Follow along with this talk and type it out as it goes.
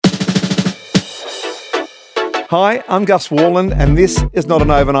Hi, I'm Gus Warland, and this is Not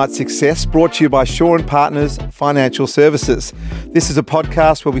an Overnight Success, brought to you by Shaw & Partners Financial Services. This is a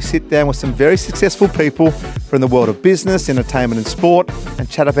podcast where we sit down with some very successful people from the world of business, entertainment and sport, and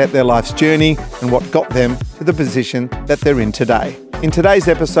chat about their life's journey and what got them to the position that they're in today. In today's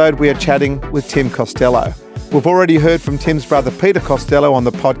episode, we are chatting with Tim Costello. We've already heard from Tim's brother Peter Costello on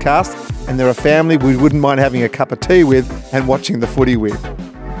the podcast, and they're a family we wouldn't mind having a cup of tea with and watching the footy with.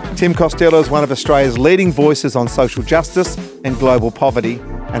 Tim Costello is one of Australia's leading voices on social justice and global poverty,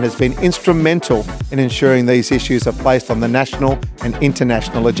 and has been instrumental in ensuring these issues are placed on the national and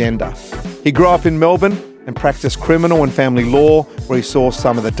international agenda. He grew up in Melbourne and practiced criminal and family law, where he saw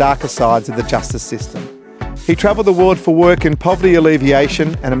some of the darker sides of the justice system. He travelled the world for work in poverty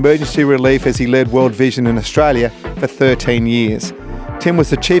alleviation and emergency relief as he led World Vision in Australia for 13 years. Tim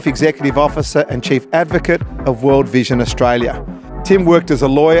was the Chief Executive Officer and Chief Advocate of World Vision Australia. Tim worked as a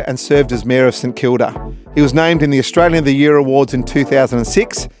lawyer and served as Mayor of St Kilda. He was named in the Australian of the Year Awards in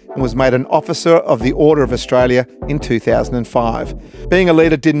 2006 and was made an Officer of the Order of Australia in 2005. Being a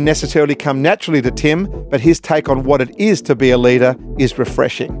leader didn't necessarily come naturally to Tim, but his take on what it is to be a leader is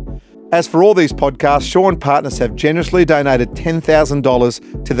refreshing. As for all these podcasts, Shaw & Partners have generously donated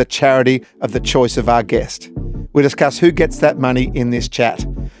 $10,000 to the charity of the choice of our guest. We discuss who gets that money in this chat.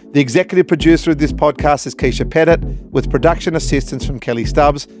 The executive producer of this podcast is Keisha Pettit, with production assistance from Kelly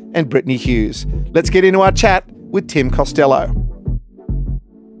Stubbs and Brittany Hughes. Let's get into our chat with Tim Costello.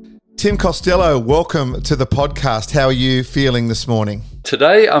 Tim Costello, welcome to the podcast. How are you feeling this morning?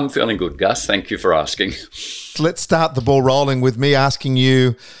 Today, I'm feeling good, Gus. Thank you for asking. Let's start the ball rolling with me asking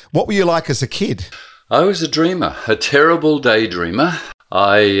you, what were you like as a kid? I was a dreamer, a terrible daydreamer.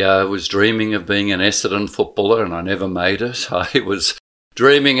 I was dreaming of being an Essendon footballer, and I never made it. I was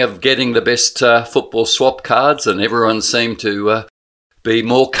dreaming of getting the best football swap cards, and everyone seemed to be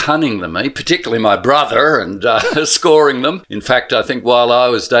more cunning than me, particularly my brother, and scoring them. In fact, I think while I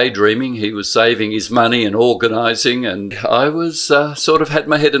was daydreaming, he was saving his money and organising, and I was sort of had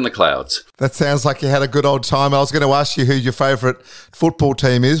my head in the clouds. That sounds like you had a good old time. I was going to ask you who your favourite football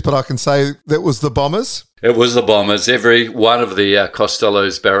team is, but I can say that was the Bombers. It was the Bombers. Every one of the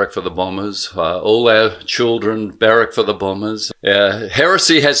Costellos barrack for the Bombers. All our children barrack for the Bombers.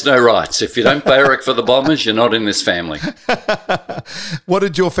 Heresy has no rights. If you don't barrack for the Bombers, you're not in this family. What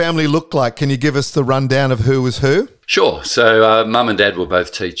did your family look like? Can you give us the rundown of who was who? Sure. So Mum and Dad were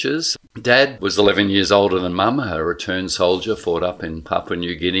both teachers. Dad was 11 years older than Mum, a returned soldier, fought up in Papua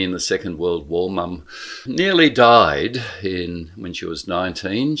New Guinea in the Second World War. Mum nearly died when she was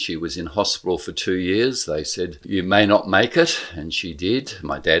 19. She was in hospital for 2 years. They said, "You may not make it," and she did.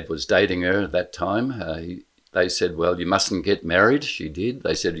 My dad was dating her at that time. They said, "Well, you mustn't get married." She did.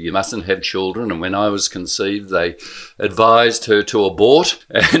 They said, "You mustn't have children." And when I was conceived, they advised her to abort.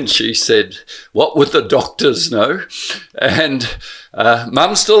 And she said, "What would the doctors know?" And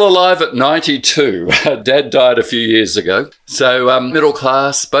Mum's still alive at 92. Dad died a few years ago. So middle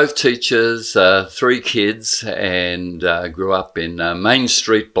class, both teachers, 3 kids, and grew up in Main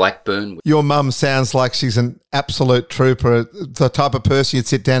Street, Blackburn. Your mum sounds like she's an absolute trooper, the type of person you'd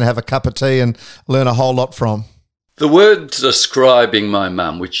sit down and have a cup of tea and learn a whole lot from. The word describing my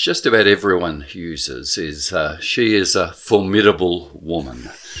mum, which just about everyone uses, is she is a formidable woman.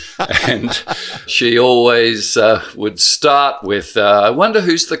 And she always would start with, I wonder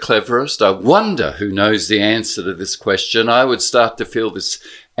who's the cleverest? I wonder who knows the answer to this question. I would start to feel this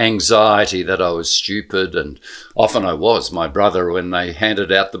anxiety that I was stupid, and often I was. My brother, when they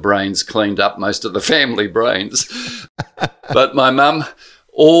handed out the brains, cleaned up most of the family brains. But my mum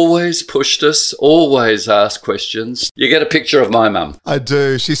always pushed us, always asked questions. You get a picture of my mum. I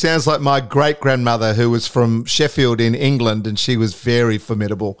do. She sounds like my great-grandmother, who was from Sheffield in England, and she was very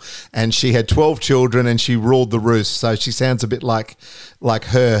formidable. And she had 12 children and she ruled the roost. So she sounds a bit like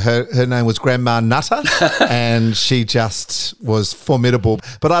her. Her name was Grandma Nutter, and she just was formidable.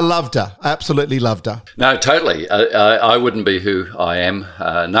 But I loved her. I absolutely loved her. No, totally. I wouldn't be who I am.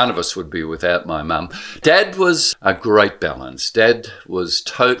 None of us would be without my mum. Dad was a great balance. Dad was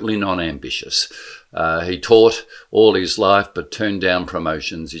totally non-ambitious. He taught all his life but turned down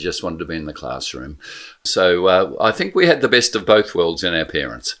promotions. He just wanted to be in the classroom. So I think we had the best of both worlds in our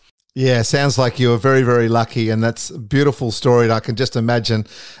parents. Yeah, sounds like you were very, very lucky, and that's a beautiful story. And I can just imagine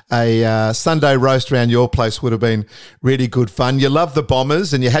a Sunday roast around your place would have been really good fun. You love the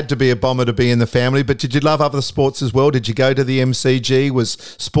Bombers, and you had to be a Bomber to be in the family, but did you love other sports as well? Did you go to the MCG? Was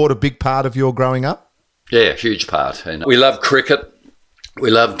sport a big part of your growing up? Yeah, huge part. And we love cricket. We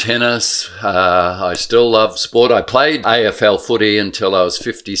love tennis. I still love sport. I played AFL footy until I was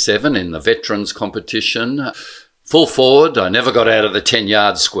 57 in the veterans competition. full forward. I never got out of the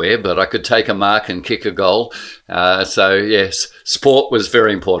 10-yard square, but I could take a mark and kick a goal. So, yes, sport was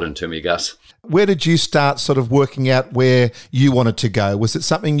very important to me, Gus. Where did you start sort of working out where you wanted to go? Was it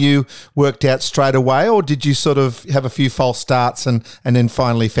something you worked out straight away, or did you sort of have a few false starts and then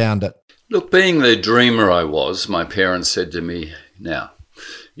finally found it? Look, being the dreamer I was, my parents said to me, now,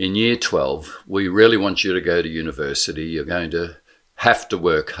 in year 12, we really want you to go to university. You're going to have to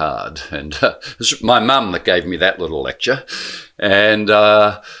work hard. And it was my mum that gave me that little lecture. And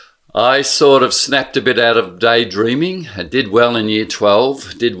I sort of snapped a bit out of daydreaming. I did well in year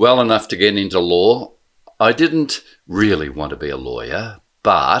 12, did well enough to get into law. I didn't really want to be a lawyer,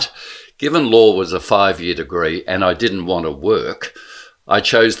 but given law was a 5-year degree and I didn't want to work, I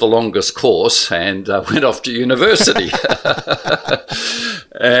chose the longest course and went off to university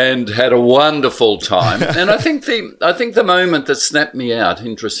and had a wonderful time. And I think the moment that snapped me out,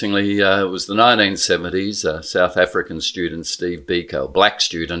 interestingly, was the 1970s. A South African student, Steve Biko, a black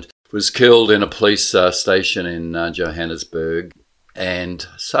student, was killed in a police station in Johannesburg. And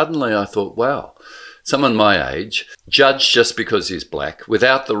suddenly I thought, wow, someone my age, judged just because he's black,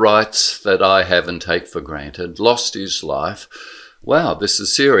 without the rights that I have and take for granted, lost his life. Wow, this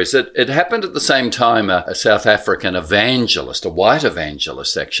is serious. It happened at the same time a South African evangelist, a white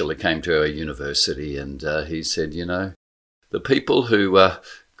evangelist, actually came to our university, and he said, you know, the people who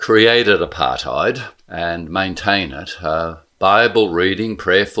created apartheid and maintain it are Bible reading,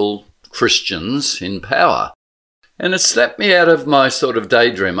 prayerful Christians in power. And it snapped me out of my sort of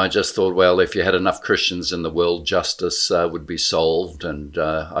daydream. I just thought, well, if you had enough Christians in the world, justice would be solved. And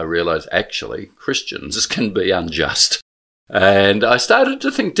I realized, actually, Christians can be unjust. And I started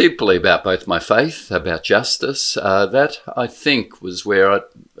to think deeply about both my faith, about justice. That, I think, was where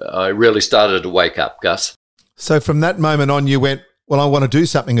I really started to wake up, Gus. So from that moment on, you went, well, I want to do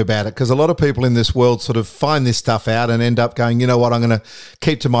something about it, because a lot of people in this world sort of find this stuff out and end up going, you know what, I'm going to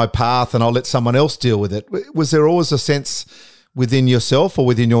keep to my path and I'll let someone else deal with it. Was there always a sense within yourself or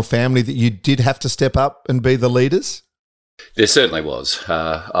within your family that you did have to step up and be the leaders? There certainly was.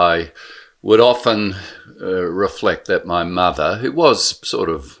 I would often reflect that my mother, who was sort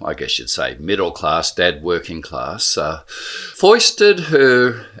of, I guess you'd say, middle class, dad working class, foisted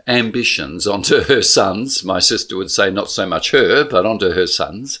her ambitions onto her sons. My sister would say not so much her, but onto her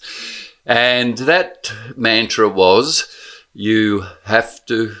sons. And that mantra was, you have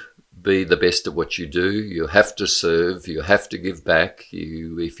to be the best at what you do, you have to serve, you have to give back,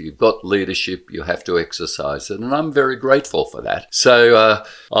 if you've got leadership, you have to exercise it. And I'm very grateful for that. So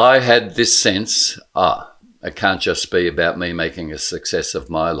I had this sense, it can't just be about me making a success of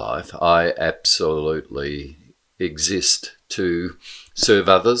my life. I absolutely exist to serve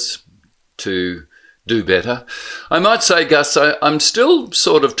others, to do better. I might say, Gus, I'm still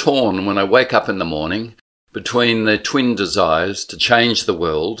sort of torn when I wake up in the morning between the twin desires to change the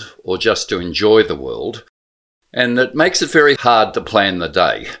world or just to enjoy the world. And it makes it very hard to plan the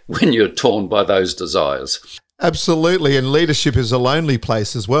day when you're torn by those desires. Absolutely. And leadership is a lonely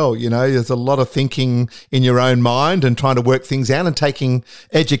place as well. You know, there's a lot of thinking in your own mind and trying to work things out and taking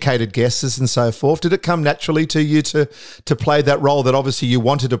educated guesses and so forth. Did it come naturally to you to play that role that obviously you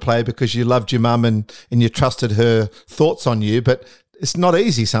wanted to play because you loved your mum and you trusted her thoughts on you, but it's not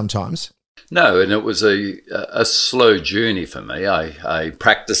easy sometimes? No, and it was a slow journey for me. I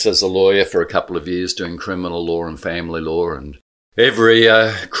practiced as a lawyer for a couple of years doing criminal law and family law, and every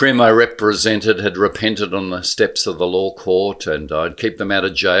crim I represented had repented on the steps of the law court, and I'd keep them out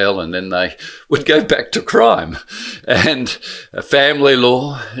of jail, and then they would go back to crime. And family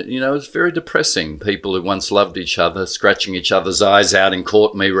law, you know, it's very depressing. People who once loved each other, scratching each other's eyes out in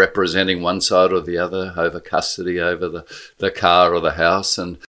court, me representing one side or the other over custody, over the car or the house.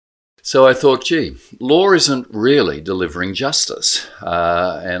 And so I thought, gee, law isn't really delivering justice.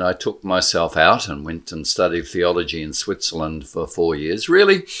 And I took myself out and went and studied theology in Switzerland for 4 years,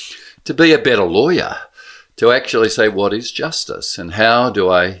 really to be a better lawyer, to actually say, what is justice and how do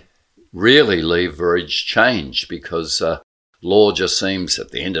I really leverage change? Because law just seems, at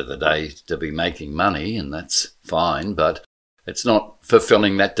the end of the day, to be making money, and that's fine, but it's not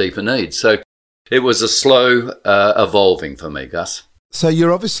fulfilling that deeper need. So it was a slow evolving for me, Gus. So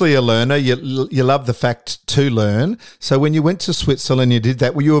you're obviously a learner. You love the fact to learn. So when you went to Switzerland, you did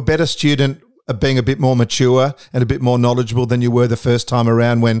that. Were you a better student being a bit more mature and a bit more knowledgeable than you were the first time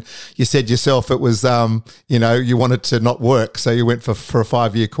around when you said yourself it was, you wanted to not work, so you went for a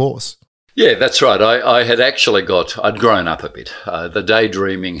 5-year course? Yeah, that's right. I had actually I'd grown up a bit. The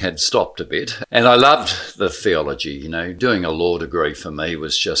daydreaming had stopped a bit. And I loved the theology. You know, doing a law degree for me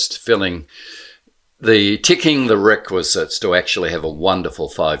was just filling the ticking the requisites to actually have a wonderful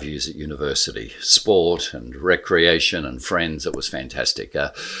 5 years at university. Sport and recreation and friends, it was fantastic.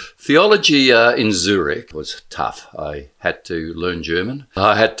 Theology in Zurich was tough. I had to learn German.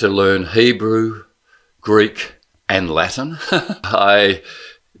 I had to learn Hebrew, Greek and Latin. I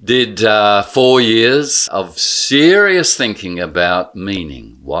did 4 years of serious thinking about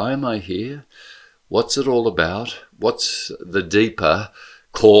meaning. Why am I here? What's it all about? What's the deeper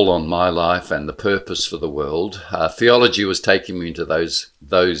call on my life and the purpose for the world? Theology was taking me into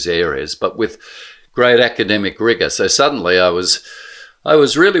those areas, but with great academic rigor. So suddenly I was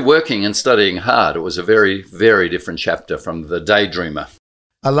really working and studying hard. It was a very, very different chapter from the daydreamer.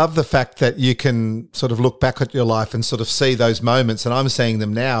 I love the fact that you can sort of look back at your life and sort of see those moments, and I'm seeing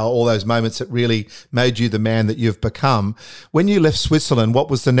them now, all those moments that really made you the man that you've become. When you left Switzerland,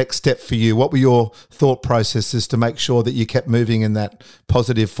 what was the next step for you? What were your thought processes to make sure that you kept moving in that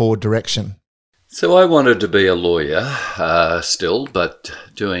positive forward direction? So I wanted to be a lawyer still, but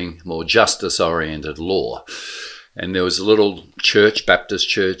doing more justice-oriented law. And there was a little church, Baptist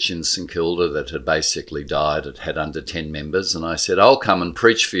church in St Kilda that had basically died. It had under 10 members. And I said, I'll come and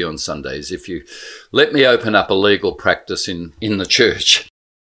preach for you on Sundays if you let me open up a legal practice in the church.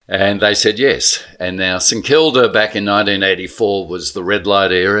 And they said yes. And now St Kilda back in 1984 was the red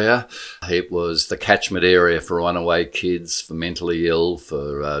light area. It was the catchment area for runaway kids, for mentally ill,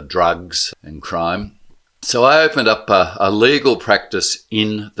 for drugs and crime. So I opened up a legal practice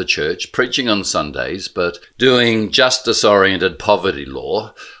in the church, preaching on Sundays, but doing justice-oriented poverty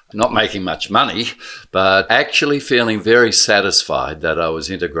law, not making much money, but actually feeling very satisfied that I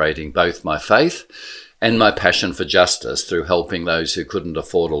was integrating both my faith and my passion for justice through helping those who couldn't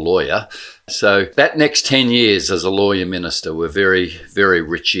afford a lawyer. So that next 10 years as a lawyer minister were very, very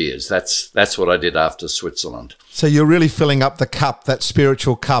rich years. That's what I did after Switzerland. So you're really filling up the cup, that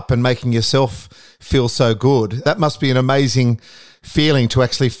spiritual cup, and making yourself feel so good. That must be an amazing feeling to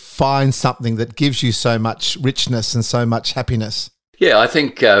actually find something that gives you so much richness and so much happiness. Yeah, I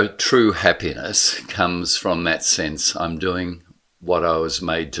think true happiness comes from that sense. I'm doing what I was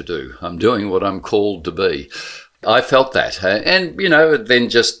made to do. I'm doing what I'm called to be. I felt that. And, it then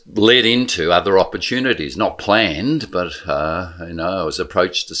just led into other opportunities, not planned, but, I was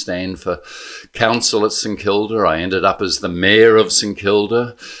approached to stand for council at St Kilda. I ended up as the mayor of St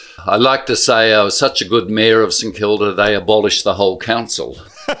Kilda. I like to say I was such a good mayor of St Kilda, they abolished the whole council.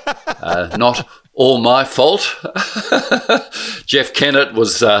 Not all my fault. Jeff Kennett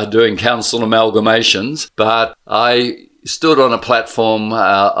was doing council amalgamations, but I stood on a platform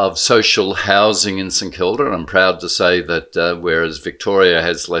of social housing in St Kilda, and I'm proud to say that whereas Victoria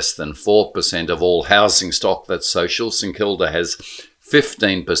has less than 4% of all housing stock that's social, St Kilda has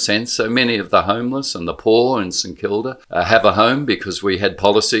 15%. So many of the homeless and the poor in St Kilda have a home because we had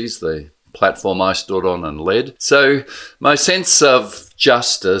policies, the platform I stood on and led. So my sense of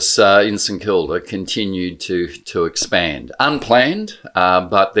justice in St Kilda continued to expand. Unplanned,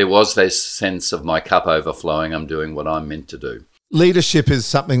 but there was this sense of my cup overflowing. I'm doing what I'm meant to do. Leadership is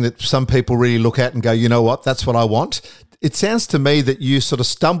something that some people really look at and go, you know what, that's what I want. It sounds to me that you sort of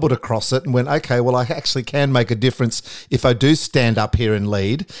stumbled across it and went, okay, well, I actually can make a difference if I do stand up here and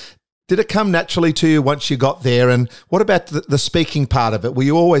lead. Did it come naturally to you once you got there? And what about the speaking part of it? Were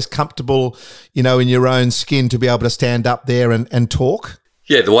you always comfortable, in your own skin to be able to stand up there and talk?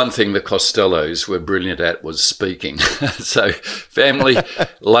 Yeah, the one thing the Costellos were brilliant at was speaking. So family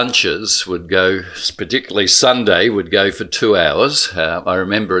lunches would go, particularly Sunday, would go for 2 hours. I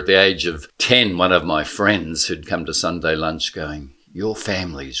remember at the age of 10, one of my friends who'd come to Sunday lunch going, "Your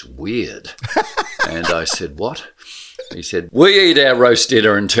family's weird." And I said, "What?" He said, "We eat our roast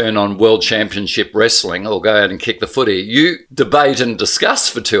dinner and turn on World Championship Wrestling or go out and kick the footy. You debate and discuss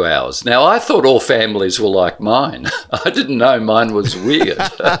for 2 hours." Now, I thought all families were like mine. I didn't know mine was weird.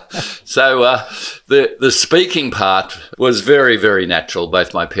 So the speaking part was very, very natural.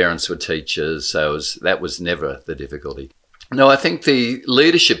 Both my parents were teachers, so that was never the difficulty. No, I think the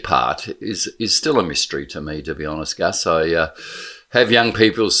leadership part is still a mystery to me, to be honest, Gus. I have young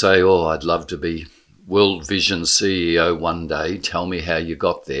people say, "Oh, I'd love to be World Vision CEO one day. Tell me how you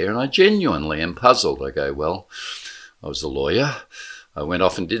got there." And I genuinely am puzzled. I go, well, I was a lawyer. I went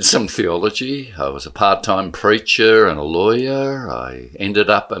off and did some theology. I was a part-time preacher and a lawyer. I ended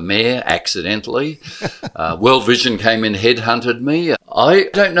up a mayor accidentally. World Vision came and headhunted me. I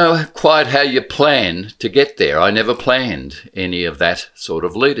don't know quite how you plan to get there. I never planned any of that sort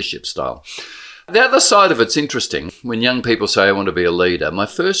of leadership style. The other side of it's interesting. When young people say, "I want to be a leader," my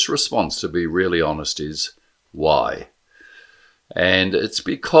first response, to be really honest, is why? And it's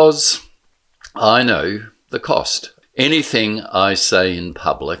because I know the cost. Anything I say in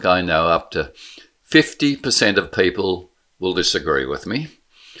public, I know up to 50% of people will disagree with me.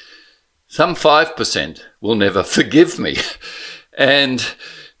 Some 5% will never forgive me. And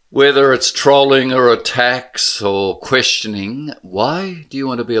whether it's trolling or attacks or questioning, why do you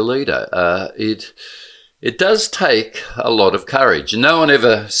want to be a leader? It does take a lot of courage. No one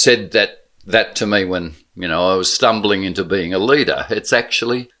ever said that to me when, I was stumbling into being a leader. It's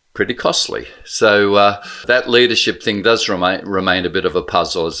actually pretty costly. So that leadership thing does remain a bit of a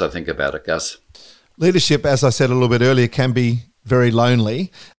puzzle as I think about it, Gus. Leadership, as I said a little bit earlier, can be very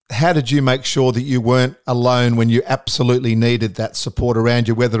lonely. How did you make sure that you weren't alone when you absolutely needed that support around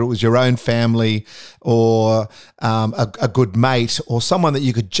you, whether it was your own family or a good mate or someone that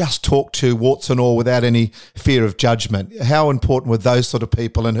you could just talk to, warts and all, without any fear of judgment? How important were those sort of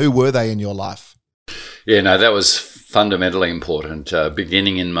people, and who were they in your life? Yeah, no, that was fundamentally important.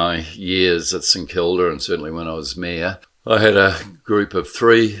 Beginning in my years at St Kilda, and certainly when I was mayor, I had a group of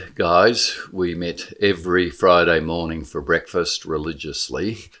 3 guys. We met every Friday morning for breakfast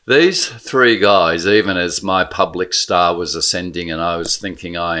religiously. These 3 guys, even as my public star was ascending and I was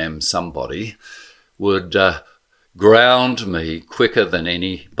thinking I am somebody, would ground me quicker than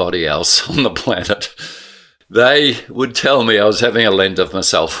anybody else on the planet. They would tell me I was having a lend of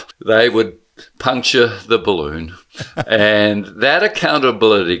myself. They would puncture the balloon. And that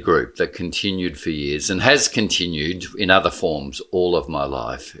accountability group that continued for years and has continued in other forms all of my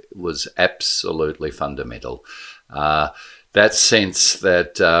life was absolutely fundamental. That sense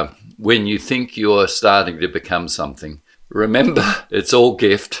that when you think you're starting to become something, remember it's all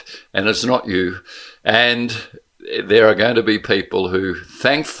gift and it's not you. And there are going to be people who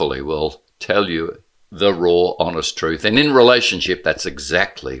thankfully will tell you the raw, honest truth. And in relationship, that's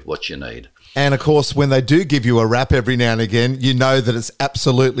exactly what you need. And, of course, when they do give you a rap every now and again, you know that it's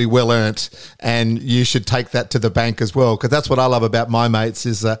absolutely well earned, and you should take that to the bank as well, because that's what I love about my mates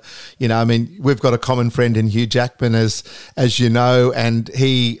is, we've got a common friend in Hugh Jackman, as you know, and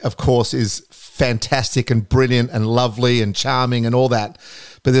he, of course, is fantastic and brilliant and lovely and charming and all that.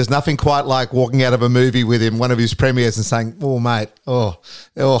 But there's nothing quite like walking out of a movie with him, one of his premieres, and saying, "Oh, mate, not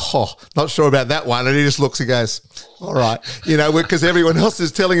sure about that one." And he just looks and goes, "All right," because everyone else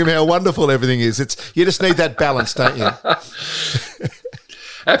is telling him how wonderful everything is. You just need that balance, don't you?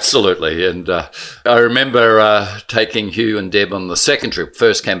 Absolutely. And I remember taking Hugh and Deb on the second trip,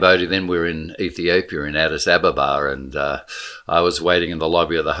 first Cambodia, then we were in Ethiopia, in Addis Ababa, and I was waiting in the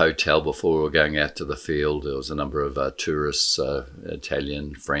lobby of the hotel before we were going out to the field. There was a number of tourists,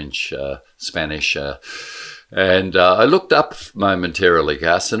 Italian, French, Spanish, and I looked up momentarily,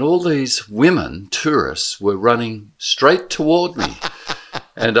 Gus, and all these women, tourists, were running straight toward me.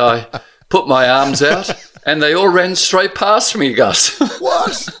 And I put my arms out, and they all ran straight past me, Gus.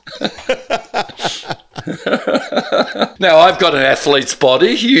 What? Now, I've got an athlete's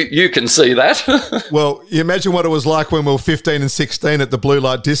body. You can see that. Well, you imagine what it was like when we were 15 and 16 at the blue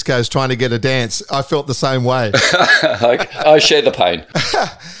light discos trying to get a dance. I felt the same way. I share the pain.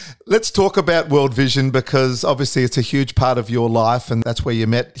 Let's talk about World Vision, because obviously it's a huge part of your life, and that's where you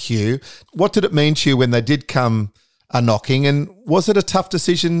met Hugh. What did it mean to you when they did come knocking, and was it a tough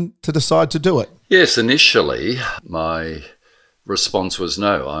decision to decide to do it? Yes, initially my response was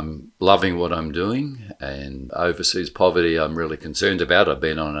no. I'm loving what I'm doing, and overseas poverty I'm really concerned about. I've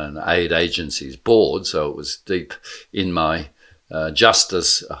been on an aid agency's board, so it was deep in my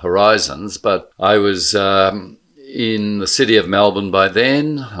justice horizons, but I was in the city of Melbourne by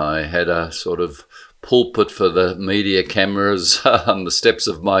then. I had a sort of pulpit for the media cameras on the steps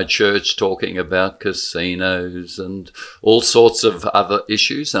of my church talking about casinos and all sorts of other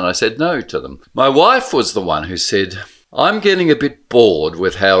issues, and I said no to them. My wife was the one who said, "I'm getting a bit bored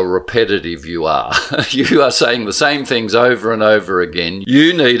with how repetitive you are. You are saying the same things over and over again.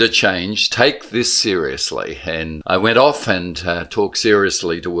 You need a change. Take this seriously." And I went off and talked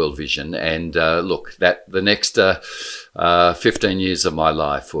seriously to World Vision. And the next 15 years of my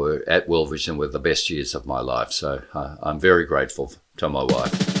life were at World Vision were the best years of my life. So I'm very grateful to my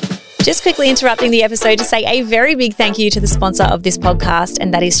wife. Just quickly interrupting the episode to say a very big thank you to the sponsor of this podcast,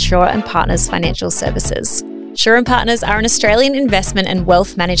 and that is Shaw & Partners Financial Services. Shaw & Partners are an Australian investment and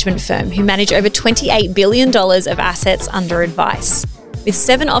wealth management firm who manage over $28 billion of assets under advice. With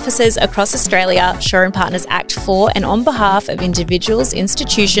 7 offices across Australia, Shaw & Partners act for and on behalf of individuals,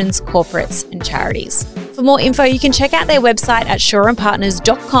 institutions, corporates and charities. For more info, you can check out their website at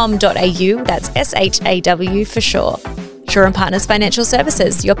shawandpartners.com.au. That's SHAW for sure. Shaw & Partners Financial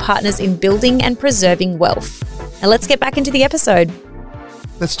Services, your partners in building and preserving wealth. Now let's get back into the episode.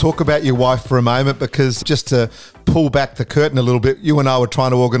 Let's talk about your wife for a moment, because just to pull back the curtain a little bit, you and I were trying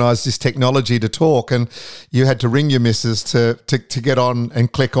to organise this technology to talk, and you had to ring your missus to get on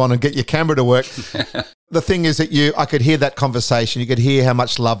and click on and get your camera to work. The thing is that I could hear that conversation. You could hear how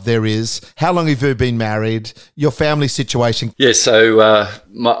much love there is. How long have you been married? Your family situation? Yeah, so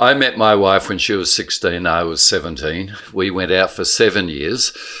I met my wife when she was 16. I was 17. We went out for 7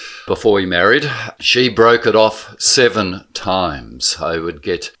 years before we married. She broke it off 7 times.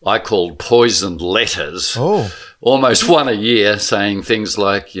 I called poisoned letters. Oh. Almost one a year, saying things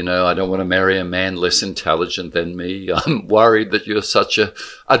like, I don't want to marry a man less intelligent than me. I'm worried that you're such a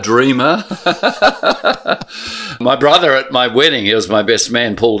dreamer. My brother at my wedding, he was my best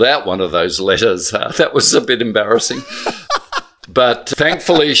man, pulled out one of those letters. That was a bit embarrassing. But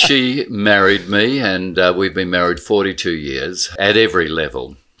thankfully she married me, and we've been married 42 years at every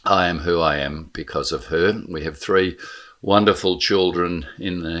level. I am who I am because of her. We have 3 wonderful children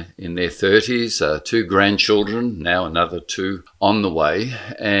in their 30s, 2 grandchildren, now another 2 on the way.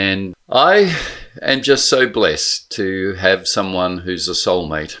 And I am just so blessed to have someone who's a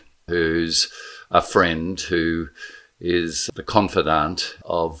soulmate, who's a friend, who is the confidant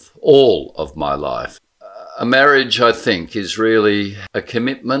of all of my life. A marriage, I think, is really a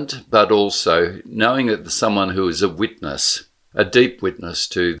commitment, but also knowing that there's someone who is a witness, a deep witness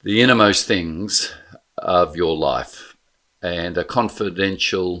to the innermost things of your life, and a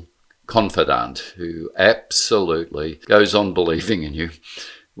confidential confidant who absolutely goes on believing in you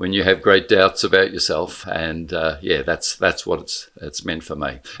when you have great doubts about yourself. And that's what it's meant for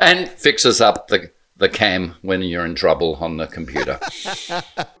me. And fixes up the cam when you're in trouble on the computer.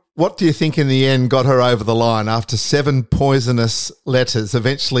 What do you think in the end got her over the line after 7 poisonous letters?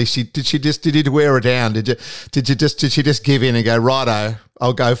 Eventually, did you wear her down? Did she just give in and go, righto,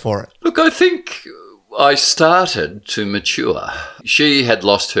 I'll go for it? Look, I think I started to mature. She had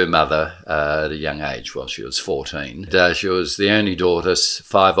lost her mother at a young age while she was 14. She was the only daughter,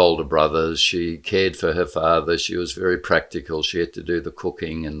 5 older brothers. She cared for her father. She was very practical. She had to do the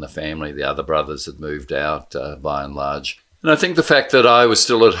cooking in the family. The other brothers had moved out by and large. And I think the fact that I was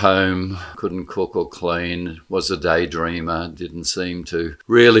still at home, couldn't cook or clean, was a daydreamer, didn't seem to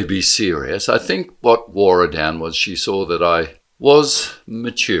really be serious. I think what wore her down was she saw that I was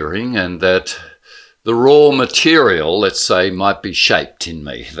maturing, and that the raw material, let's say, might be shaped in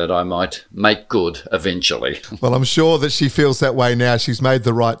me, that I might make good eventually. Well, I'm sure that she feels that way now. She's made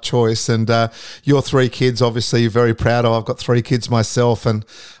the right choice. And your 3 kids, obviously, you're very proud of. I've got 3 kids myself. And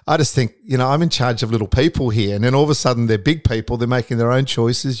I just think, I'm in charge of little people here. And then all of a sudden they're big people. They're making their own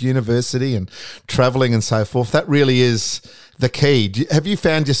choices, university and travelling and so forth. That really is the key. Have you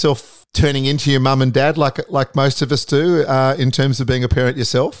found yourself turning into your mum and dad like most of us do in terms of being a parent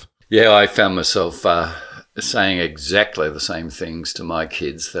yourself? Yeah, I found myself saying exactly the same things to my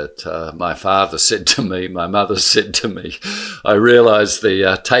kids that my father said to me, my mother said to me. I realised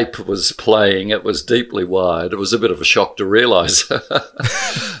the tape was playing. It was deeply wired. It was a bit of a shock to realise.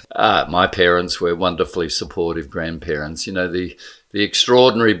 My parents were wonderfully supportive grandparents. The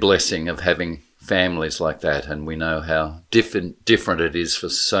extraordinary blessing of having families like that, and we know how different it is for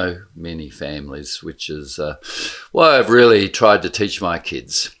so many families, which is why I've really tried to teach my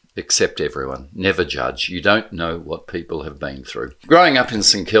kids. Accept everyone. Never judge. You don't know what people have been through. Growing up in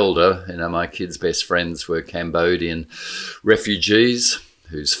St Kilda, my kids' best friends were Cambodian refugees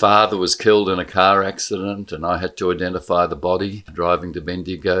whose father was killed in a car accident, and I had to identify the body driving to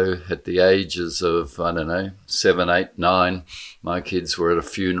Bendigo at the ages of, 7, 8, 9. My kids were at a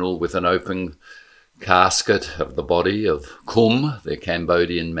funeral with an open casket of the body of Kum, their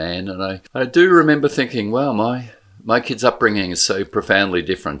Cambodian man, and I do remember thinking, wow, my kids' upbringing is so profoundly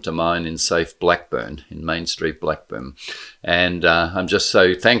different to mine in safe Blackburn, in Main Street, Blackburn. And I'm just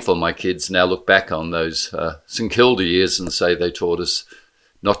so thankful my kids now look back on those St Kilda years and say they taught us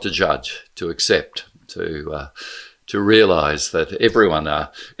not to judge, to accept, to realise that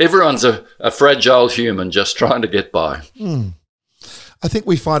everyone's a fragile human just trying to get by. I think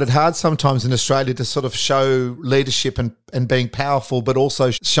we find it hard sometimes in Australia to sort of show leadership and being powerful, but also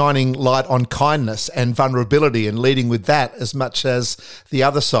shining light on kindness and vulnerability and leading with that as much as the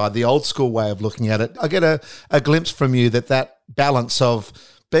other side, the old school way of looking at it. I get a glimpse from you that balance of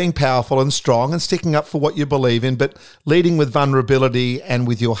being powerful and strong and sticking up for what you believe in, but leading with vulnerability and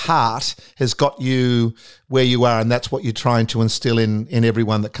with your heart has got you where you are, and that's what you're trying to instill in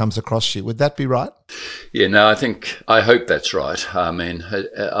everyone that comes across you. Would that be right? Yeah, no, I hope that's right. I mean,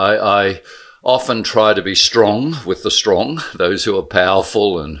 I often try to be strong with the strong, those who are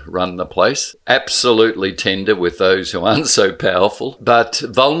powerful and run the place. Absolutely tender with those who aren't so powerful. But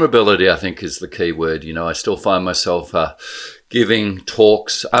vulnerability, I think, is the key word. I still find myself giving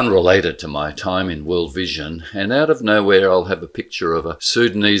talks unrelated to my time in World Vision, and out of nowhere I'll have a picture of a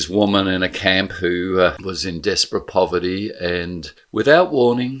Sudanese woman in a camp who was in desperate poverty, and without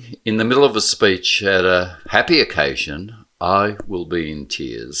warning, in the middle of a speech at a happy occasion, I will be in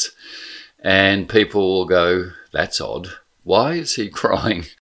tears. And people will go, "That's odd. Why is he crying?"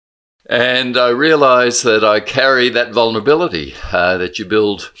 And I realize that I carry that vulnerability, that you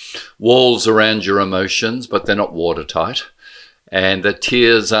build walls around your emotions, but they're not watertight. And that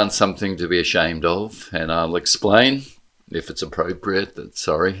tears aren't something to be ashamed of. And I'll explain, if it's appropriate, that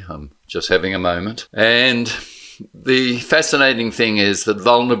sorry, I'm just having a moment. And the fascinating thing is that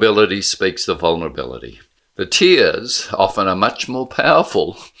vulnerability speaks to vulnerability. The tears often are much more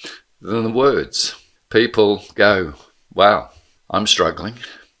powerful than the words. People go, "Wow, I'm struggling.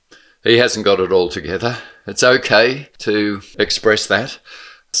 He hasn't got it all together." It's okay to express that.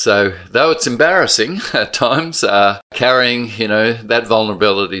 So though it's embarrassing at times, carrying, that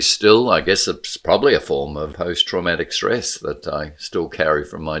vulnerability still, I guess it's probably a form of post-traumatic stress that I still carry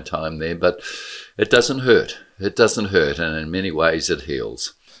from my time there, but it doesn't hurt. It doesn't hurt, and in many ways it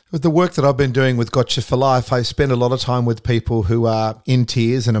heals. With the work that I've been doing with Gotcha for Life, I spend a lot of time with people who are in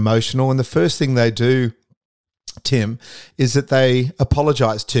tears and emotional, and the first thing they do, Tim, is that they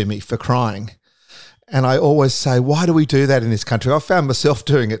apologise to me for crying. And I always say, why do we do that in this country? I've found myself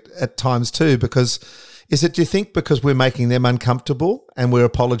doing it at times too, because do you think because we're making them uncomfortable and we're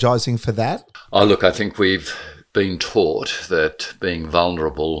apologising for that? Oh, look, I think we've been taught that being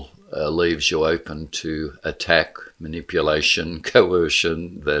vulnerable leaves you open to attack, manipulation,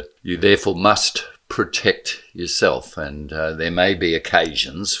 coercion, that you therefore must protect yourself. And there may be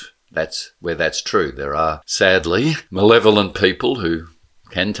occasions that's where that's true. There are, sadly, malevolent people who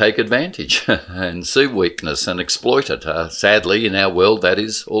can take advantage and see weakness and exploit it. Sadly, in our world, that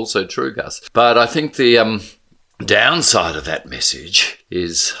is also true, Gus. But I think the downside of that message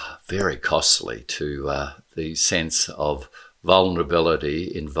is very costly to the sense of vulnerability,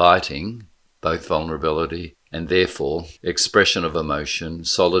 inviting both vulnerability and therefore expression of emotion,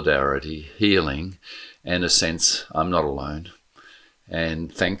 solidarity, healing, and a sense I'm not alone.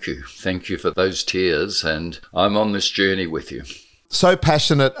 And thank you. Thank you for those tears, and I'm on this journey with you. So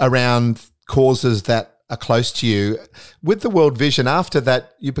passionate around causes that are close to you. With the World Vision, after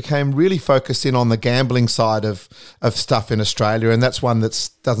that, you became really focused in on the gambling side of stuff in Australia, and that's one that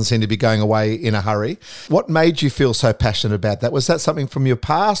doesn't seem to be going away in a hurry. What made you feel so passionate about that? Was that something from your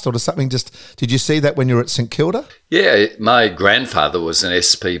past, or did you see that when you were at St Kilda? Yeah, my grandfather was an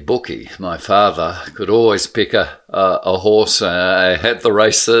SP bookie. My father could always pick a horse at the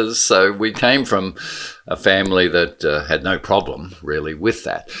races, so we came from a family that had no problem really with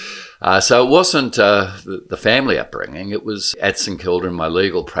that. So it wasn't the family upbringing. It was at St Kilda in my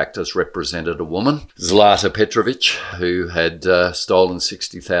legal practice represented a woman, Zlata Petrovic, who had stolen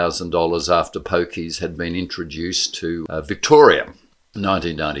 $60,000 after pokies had been introduced to Victoria.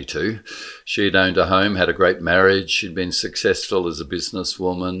 1992. She'd owned a home, had a great marriage. She'd been successful as a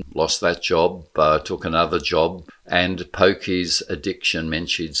businesswoman, lost that job, took another job, and pokies addiction meant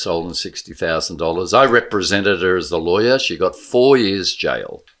she'd stolen $60,000. I represented her as the lawyer. She got 4 years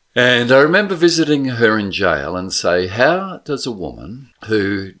jail. And I remember visiting her in jail and say, how does a woman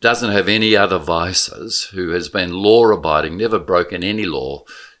who doesn't have any other vices, who has been law-abiding, never broken any law,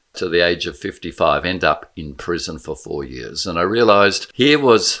 to the age of 55, end up in prison for 4 years? And I realised here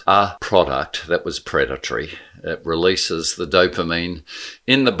was a product that was predatory. It releases the dopamine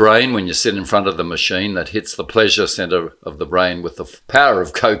in the brain when you sit in front of the machine that hits the pleasure centre of the brain with the power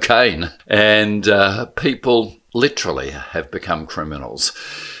of cocaine. And people literally have become criminals.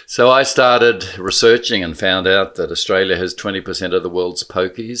 So I started researching and found out that Australia has 20% of the world's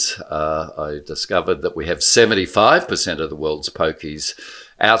pokies. I discovered that we have 75% of the world's pokies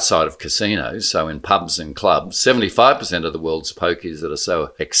outside of casinos, so in pubs and clubs. 75% of the world's pokies that are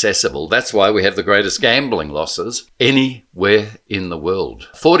so accessible. That's why we have the greatest gambling losses anywhere in the world.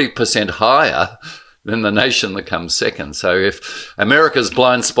 40% higher than the nation that comes second. So if America's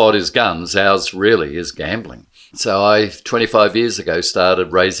blind spot is guns, ours really is gambling. So I, 25 years ago,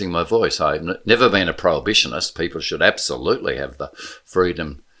 started raising my voice. I've never been a prohibitionist. People should absolutely have the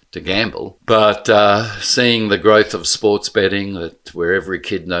freedom to gamble. But seeing the growth of sports betting, that where every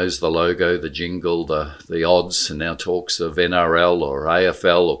kid knows the logo, the jingle, the odds, and now talks of NRL or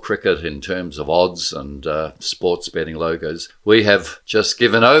AFL or cricket in terms of odds and sports betting logos, we have just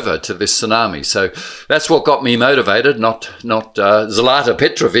given over to this tsunami. So that's what got me motivated, not Zlata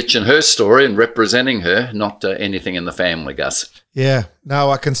Petrovic and her story and representing her, not anything in the family, Gus. Yeah,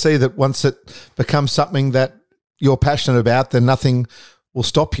 no, I can see that once it becomes something that you're passionate about, then nothing will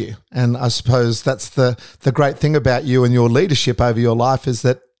stop you. And I suppose that's the great thing about you and your leadership over your life is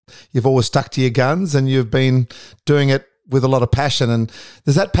that you've always stuck to your guns and you've been doing it with a lot of passion. And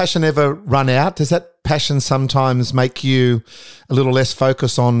does that passion ever run out? Does that passion sometimes make you a little less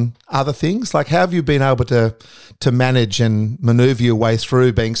focused on other things? Like, how have you been able to manage and maneuver your way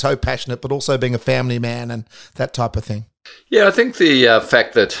through being so passionate, but also being a family man and that type of thing? Yeah, I think the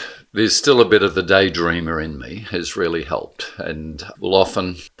fact that there's still a bit of the daydreamer in me has really helped, and will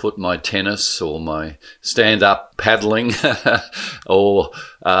often put my tennis or my stand-up paddling or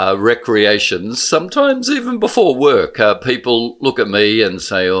recreations, sometimes even before work. People look at me and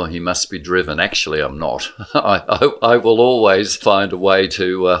say, oh, he must be driven. Actually, I'm not. I will always find a way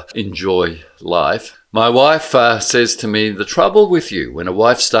to enjoy life. My wife says to me, the trouble with you, when a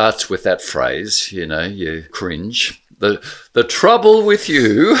wife starts with that phrase, you cringe. The trouble with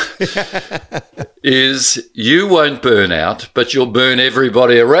you is you won't burn out, but you'll burn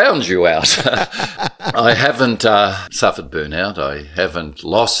everybody around you out. I haven't suffered burnout. I haven't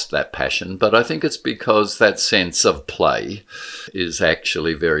lost that passion, but I think it's because that sense of play is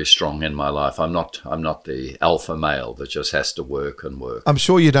actually very strong in my life. I'm not the alpha male that just has to work and work. I'm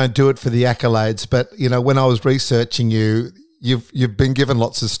sure you don't do it for the accolades, but when I was researching you, you've been given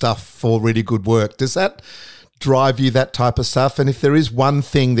lots of stuff for really good work. Does that drive you, that type of stuff? And if there is one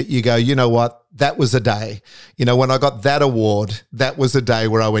thing that you go, you know what, that was a day, when I got that award, that was a day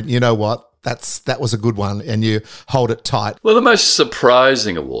where I went, you know what, that was a good one, and you hold it tight. Well, the most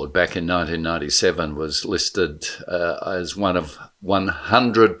surprising award back in 1997 was listed as one of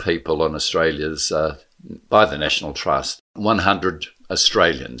 100 people on Australia's, by the National Trust, 100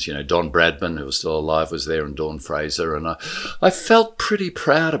 Australians. Don Bradman, who was still alive, was there, and Dawn Fraser. And I felt pretty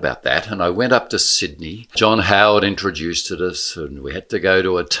proud about that. And I went up to Sydney. John Howard introduced us, and we had to go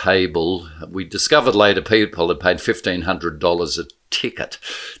to a table. We discovered later people had paid $1,500 a ticket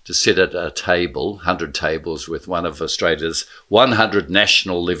to sit at a table, 100 tables, with one of Australia's 100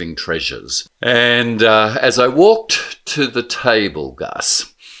 national living treasures. And as I walked to the table,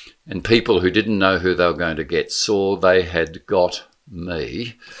 Gus, and people who didn't know who they were going to get saw they had got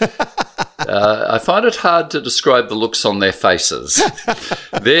me, I find it hard to describe the looks on their faces.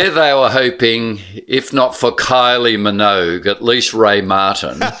 There they were hoping, if not for Kylie Minogue, at least Ray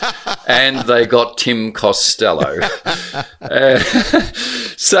Martin, and they got Tim Costello.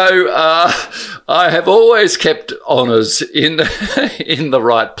 So I have always kept honours in the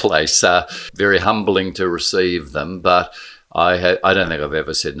right place. Very humbling to receive them, but I don't think I've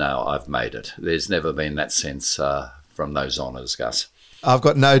ever said, no, I've made it. There's never been that sense from those honours, Gus. I've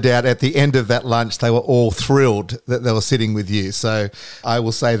got no doubt at the end of that lunch, they were all thrilled that they were sitting with you. So I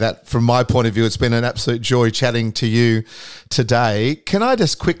will say that from my point of view, it's been an absolute joy chatting to you today. Can I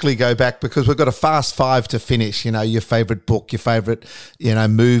just quickly go back, because we've got a fast five to finish, your favourite book, your favourite,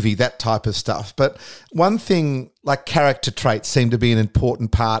 movie, that type of stuff. But one thing, like character traits, seem to be an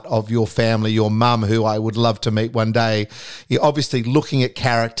important part of your family. Your mum, who I would love to meet one day, you're obviously looking at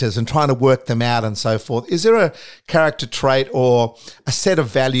characters and trying to work them out and so forth. Is there a character trait or a set of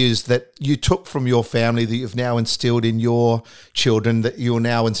values that you took from your family that you've now instilled in your children, that you'll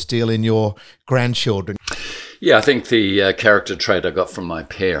now instill in your grandchildren? Yeah, I think the character trait I got from my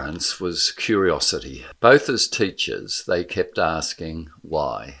parents was curiosity. Both as teachers, they kept asking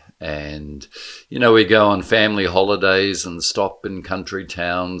why. And, we go on family holidays and stop in country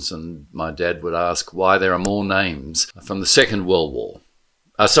towns, and my dad would ask why there are more names from the Second World War.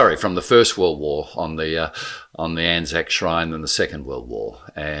 From the First World War on the Anzac Shrine than the Second World War.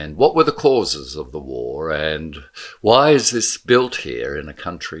 And what were the causes of the war? And why is this built here in a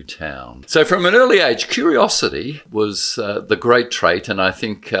country town? So from an early age, curiosity was the great trait, and I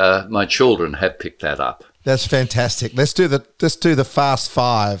think my children have picked that up. That's fantastic. Let's do the fast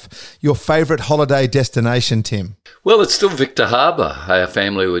five. Your favourite holiday destination, Tim? Well, it's still Victor Harbour. Our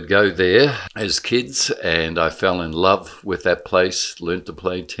family would go there as kids, and I fell in love with that place, learnt to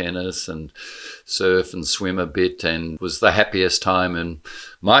play tennis and surf and swim a bit, and was the happiest time in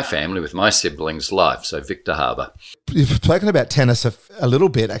my family with my siblings' life. So Victor Harbour. You've spoken about tennis a little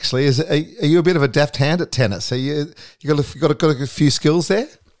bit, actually. Are you a bit of a deft hand at tennis? You got a few skills there?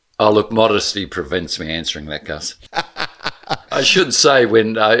 Oh, look, modesty prevents me answering that, Gus. I should say,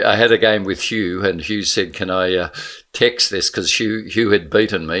 when I had a game with Hugh, and Hugh said, can I text this because Hugh had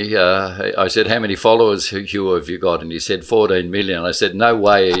beaten me. I said, how many followers, Hugh, have you got? And he said, 14 million. I said, no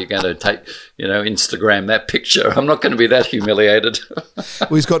way are you going to take, Instagram that picture. I'm not going to be that humiliated.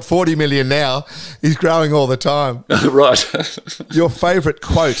 Well, he's got 40 million now. He's growing all the time. Right. Your favourite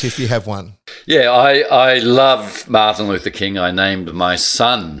quote, if you have one? Yeah, I love Martin Luther King. I named my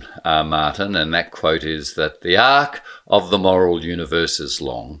son Martin, and that quote is that the arc of the moral universe is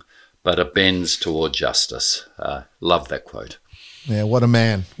long, but it bends toward justice. Love that quote. Yeah, what a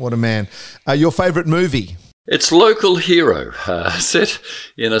man. What a man. Your favourite movie? It's Local Hero, set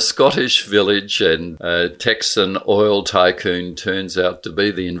in a Scottish village, and Texan oil tycoon turns out to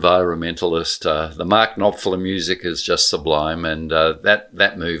be the environmentalist. The Mark Knopfler music is just sublime, and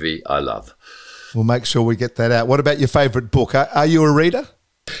that movie I love. We'll make sure we get that out. What about your favourite book? Are you a reader?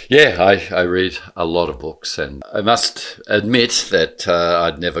 Yeah, I read a lot of books, and I must admit that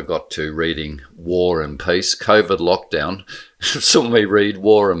I'd never got to reading War and Peace. COVID lockdown saw me read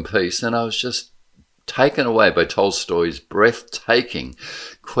War and Peace, and I was just taken away by Tolstoy's breathtaking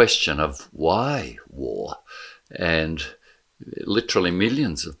question of why war, and literally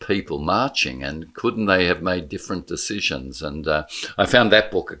millions of people marching, and couldn't they have made different decisions? And I found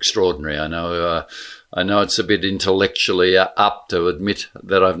that book extraordinary. I know it's a bit intellectually up to admit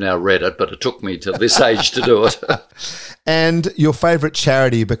that I've now read it, but it took me to this age to do it. And your favourite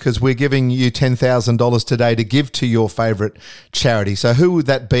charity, because we're giving you $10,000 today to give to your favourite charity. So who would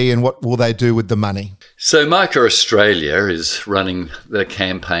that be, and what will they do with the money? So Marker Australia is running the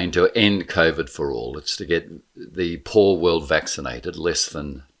campaign to end COVID for all. It's to get the poor world vaccinated. Less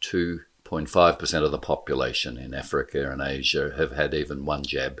than 2.5% of the population in Africa and Asia have had even one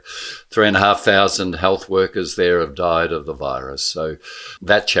jab. 3,500 health workers there have died of the virus. So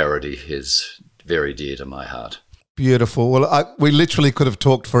that charity is very dear to my heart. Beautiful. Well, we literally could have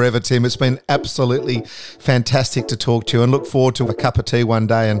talked forever, Tim. It's been absolutely fantastic to talk to you, and look forward to a cup of tea one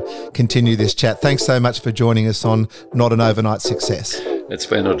day and continue this chat. Thanks so much for joining us on Not an Overnight Success. It's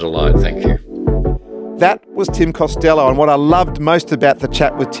been a delight. Thank you. That was Tim Costello, and what I loved most about the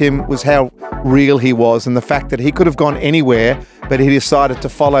chat with Tim was how real he was, and the fact that he could have gone anywhere, but he decided to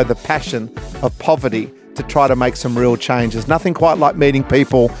follow the passion of poverty to try to make some real changes. Nothing quite like meeting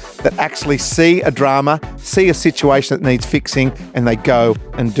people that actually see a drama, see a situation that needs fixing, and they go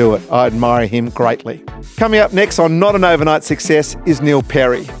and do it. I admire him greatly. Coming up next on Not an Overnight Success is Neil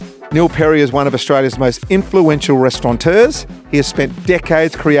Perry. Neil Perry is one of Australia's most influential restaurateurs. He has spent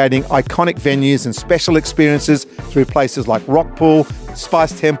decades creating iconic venues and special experiences through places like Rockpool,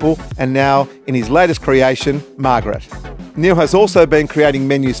 Spice Temple, and now in his latest creation, Margaret. Neil has also been creating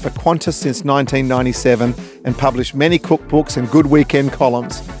menus for Qantas since 1997 and published many cookbooks and Good Weekend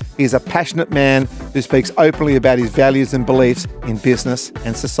columns. He is a passionate man who speaks openly about his values and beliefs in business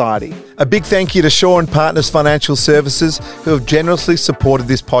and society. A big thank you to Shaw and Partners Financial Services, who have generously supported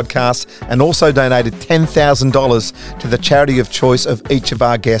this podcast and also donated $10,000 to the charity of choice of each of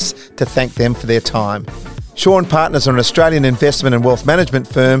our guests to thank them for their time. Shaw and Partners are an Australian investment and wealth management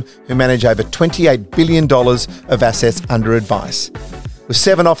firm who manage over $28 billion of assets under advice. With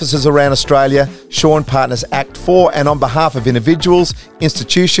 7 offices around Australia, Shaw and Partners act for and on behalf of individuals,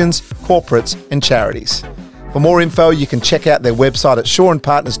 institutions, corporates and charities. For more info, you can check out their website at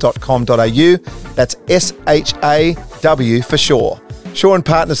shawandpartners.com.au. That's SHAW for Shaw. Shaw and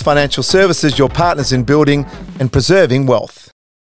Partners Financial Services, your partners in building and preserving wealth.